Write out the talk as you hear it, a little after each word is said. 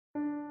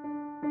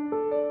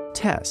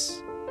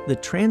TESS, the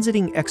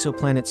Transiting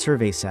Exoplanet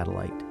Survey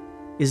Satellite,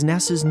 is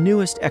NASA's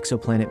newest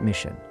exoplanet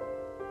mission.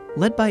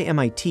 Led by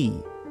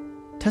MIT,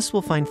 TESS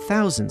will find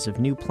thousands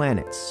of new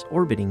planets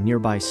orbiting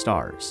nearby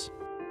stars.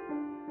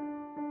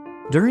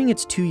 During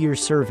its 2-year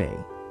survey,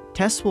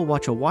 TESS will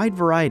watch a wide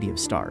variety of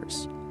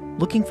stars,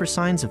 looking for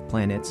signs of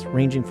planets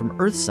ranging from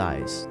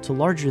Earth-size to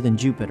larger than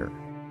Jupiter.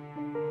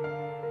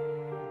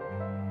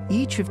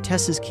 Each of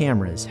TESS's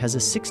cameras has a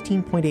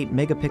 16.8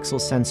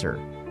 megapixel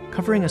sensor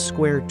covering a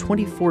square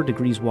 24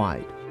 degrees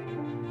wide,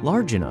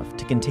 large enough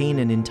to contain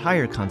an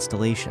entire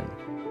constellation.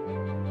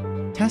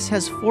 TESS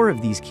has 4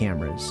 of these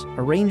cameras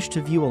arranged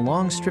to view a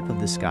long strip of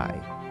the sky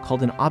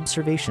called an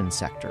observation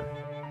sector.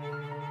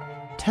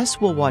 TESS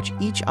will watch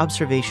each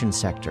observation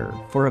sector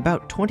for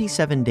about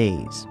 27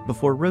 days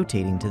before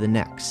rotating to the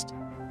next.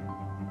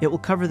 It will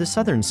cover the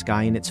southern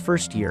sky in its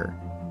first year,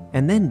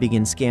 and then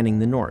begin scanning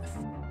the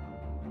north.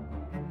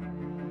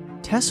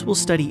 TESS will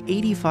study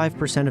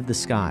 85% of the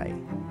sky,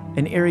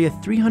 an area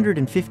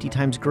 350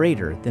 times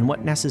greater than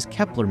what NASA's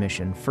Kepler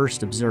mission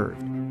first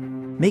observed,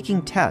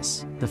 making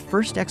TESS the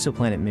first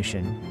exoplanet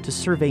mission to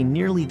survey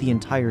nearly the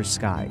entire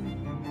sky.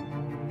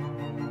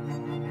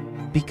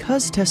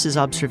 Because TESS's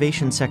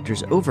observation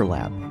sectors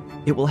overlap,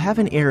 it will have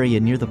an area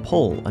near the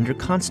pole under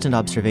constant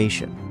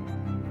observation.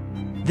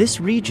 This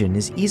region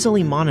is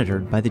easily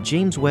monitored by the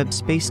James Webb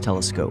Space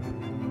Telescope,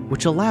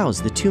 which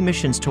allows the 2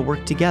 missions to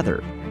work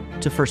together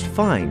to first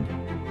find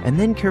and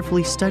then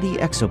carefully study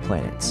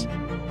exoplanets,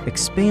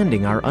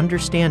 expanding our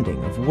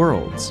understanding of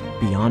worlds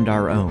beyond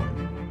our own.